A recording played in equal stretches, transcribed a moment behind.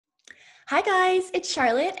Hi guys, it's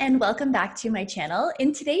Charlotte and welcome back to my channel.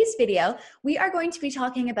 In today's video, we are going to be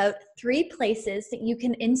talking about 3 places that you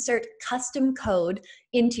can insert custom code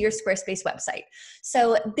into your Squarespace website.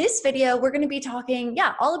 So this video, we're going to be talking,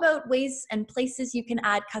 all about ways and places you can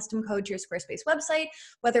add custom code to your Squarespace website,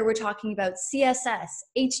 whether we're talking about CSS,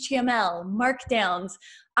 HTML, markdowns,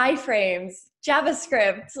 iframes,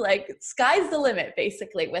 JavaScript, like sky's the limit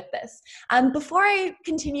basically with this. Before I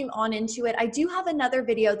continue on into it, I do have another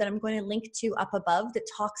video that I'm going to link to up above that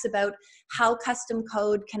talks about how custom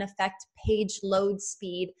code can affect page load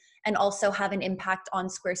speed and also have an impact on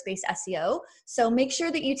Squarespace SEO. So make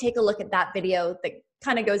sure that you take a look at that video that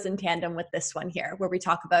kind of goes in tandem with this one here, where we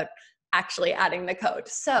talk about actually adding the code.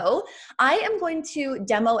 So I am going to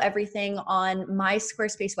demo everything on my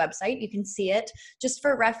Squarespace website. You can see it. Just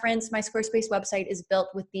for reference, my Squarespace website is built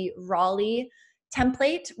with the Raleigh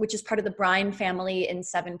template, which is part of the Brine family in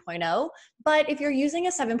 7.0. But if you're using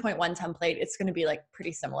a 7.1 template, it's going to be like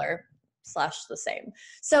pretty similar / the same.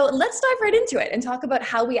 So let's dive right into it and talk about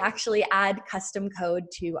how we actually add custom code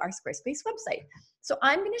to our Squarespace website. So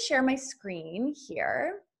I'm going to share my screen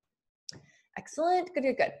here. Excellent, good.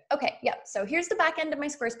 Okay, so here's the back end of my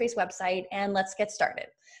Squarespace website and let's get started.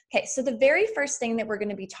 Okay, so the very first thing that we're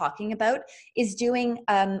gonna be talking about is doing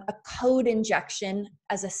a code injection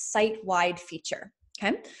as a site-wide feature,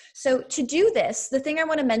 okay? So to do this, the thing I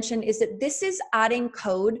wanna mention is that this is adding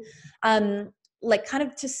code like kind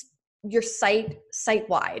of to your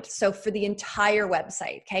site-wide, so for the entire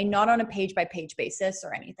website, okay? Not on a page-by-page basis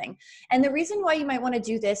or anything. And the reason why you might wanna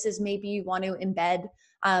do this is maybe you want to embed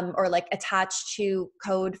or like attach to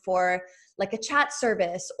code for like a chat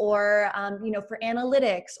service or, for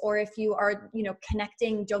analytics, or if you are,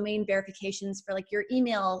 connecting domain verifications for like your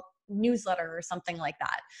email newsletter or something like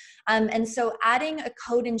that. And so adding a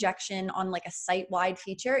code injection on like a site-wide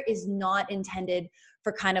feature is not intended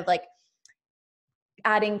for kind of like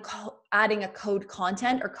adding a code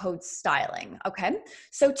content or code styling, okay?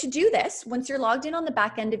 So to do this, once you're logged in on the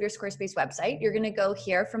back end of your Squarespace website, you're gonna go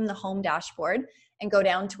here from the home dashboard and go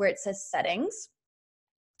down to where it says settings.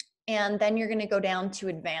 And then you're gonna go down to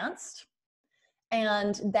advanced.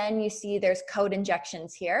 And then you see there's code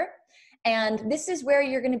injections here. And this is where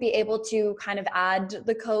you're gonna be able to kind of add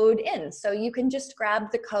the code in. So you can just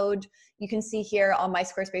grab the code. You can see here on my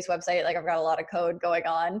Squarespace website, like I've got a lot of code going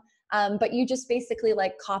on. But you just basically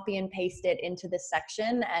like copy and paste it into this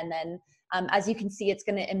section. And then as you can see, it's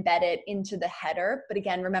gonna embed it into the header. But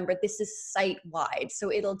again, remember, this is site-wide.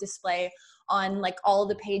 So it'll display on like all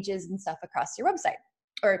the pages and stuff across your website,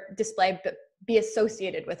 or display, but be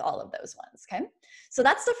associated with all of those ones, okay? So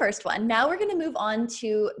that's the first one. Now we're gonna move on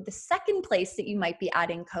to the second place that you might be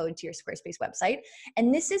adding code to your Squarespace website.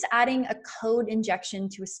 And this is adding a code injection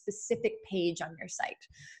to a specific page on your site.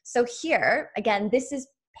 So here, again, this is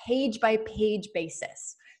page by page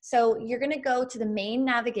basis. So you're gonna go to the main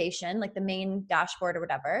navigation, like the main dashboard or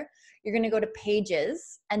whatever. You're gonna go to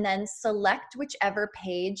pages and then select whichever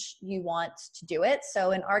page you want to do it. So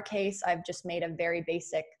in our case, I've just made a very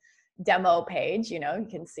basic demo page, you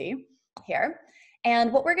can see here.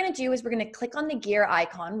 And what we're gonna do is we're gonna click on the gear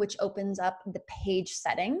icon, which opens up the page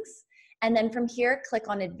settings. And then from here, click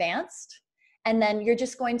on advanced. And then you're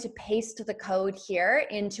just going to paste the code here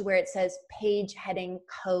into where it says page heading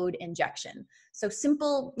code injection. So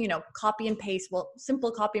simple, copy and paste,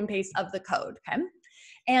 simple copy and paste of the code, okay?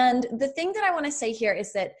 And the thing that I wanna say here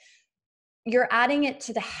is that you're adding it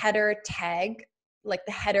to the header tag, like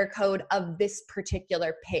the header code of this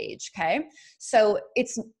particular page, okay? So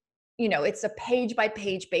it's a page by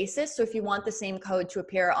page basis. So if you want the same code to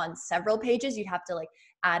appear on several pages, you'd have to like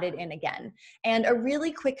add it in again. And a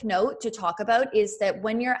really quick note to talk about is that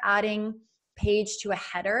when you're adding page to a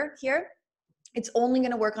header here, it's only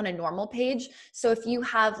going to work on a normal page. So if you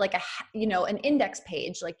have like an index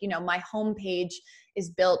page, like, my home page is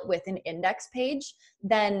built with an index page,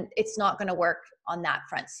 then it's not going to work on that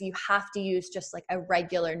front. So you have to use just like a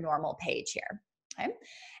regular normal page here. Okay.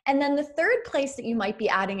 And then the third place that you might be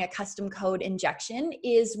adding a custom code injection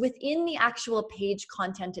is within the actual page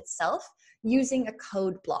content itself using a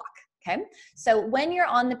code block. Okay. So when you're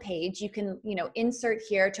on the page, you can, insert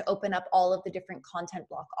here to open up all of the different content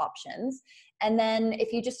block options. And then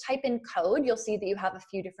if you just type in code, you'll see that you have a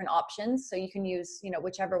few different options. So you can use,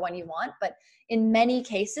 whichever one you want, but in many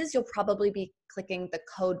cases, you'll probably be clicking the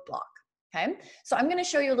code block. Okay, so I'm going to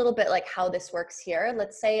show you a little bit like how this works here.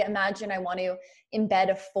 Let's say, imagine I want to embed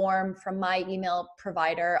a form from my email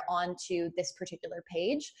provider onto this particular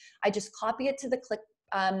page. I just copy it to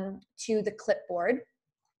the clipboard,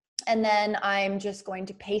 and then I'm just going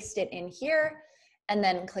to paste it in here and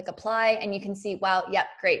then click apply. And you can see, wow, yep,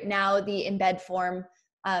 great. Now the embed form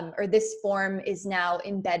or this form is now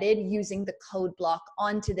embedded using the code block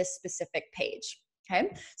onto this specific page.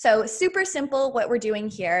 Okay, so super simple what we're doing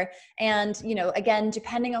here. And, again,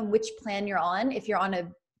 depending on which plan you're on, if you're on a,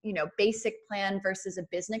 basic plan versus a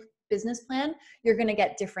business plan, you're going to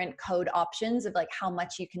get different code options of like how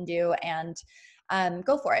much you can do, and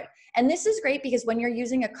go for it. And this is great because when you're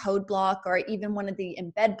using a code block or even one of the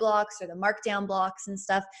embed blocks or the markdown blocks and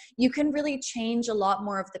stuff, you can really change a lot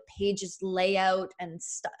more of the page's layout and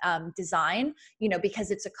design,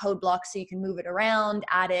 because it's a code block, so you can move it around,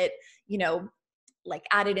 add it, like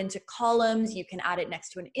add it into columns, you can add it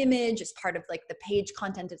next to an image as part of like the page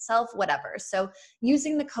content itself, whatever. So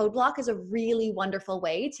using the code block is a really wonderful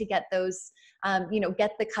way to get those,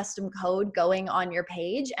 get the custom code going on your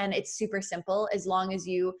page. And it's super simple as long as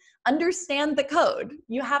you understand the code.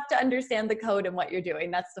 You have to understand the code and what you're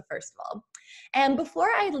doing. That's the first of all. And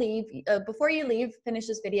before you leave, finish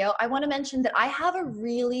this video, I want to mention that I have a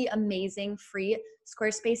really amazing free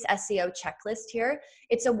Squarespace SEO checklist here.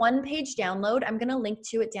 It's a one-page download. I'm going to link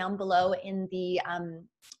to it down below in the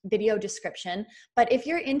video description. But if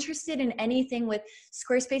you're interested in anything with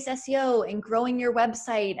Squarespace SEO and growing your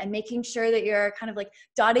website and making sure that you're kind of like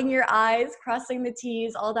dotting your I's, crossing the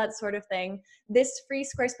T's, all that sort of thing, this free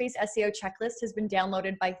Squarespace SEO checklist has been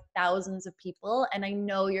downloaded by thousands of people, and I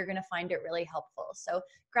know you're going to find it really helpful. So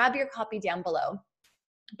grab your copy down below.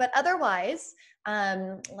 But otherwise,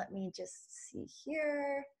 let me just see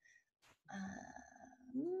here.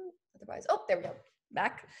 Otherwise, oh, there we go,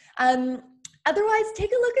 back. Otherwise,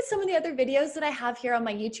 take a look at some of the other videos that I have here on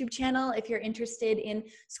my YouTube channel. If you're interested in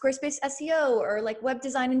Squarespace SEO or like web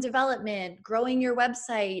design and development, growing your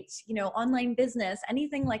website, online business,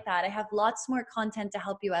 anything like that, I have lots more content to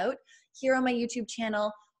help you out here on my YouTube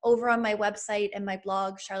channel, over on my website and my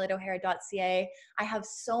blog, charlotteohara.ca. I have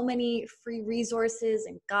so many free resources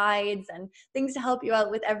and guides and things to help you out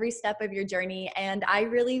with every step of your journey. And I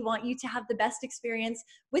really want you to have the best experience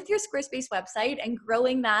with your Squarespace website and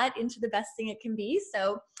growing that into the best thing it can be.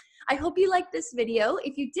 So I hope you liked this video.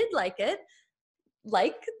 If you did like it,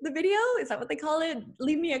 like the video, is that what they call it?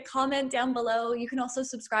 Leave me a comment down below. You can also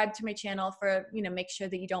subscribe to my channel for, make sure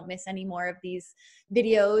that you don't miss any more of these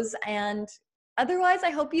videos. And otherwise,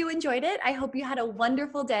 I hope you enjoyed it. I hope you had a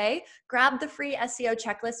wonderful day. Grab the free SEO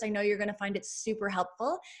checklist. I know you're going to find it super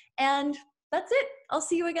helpful. And that's it. I'll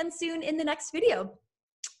see you again soon in the next video.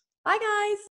 Bye, guys.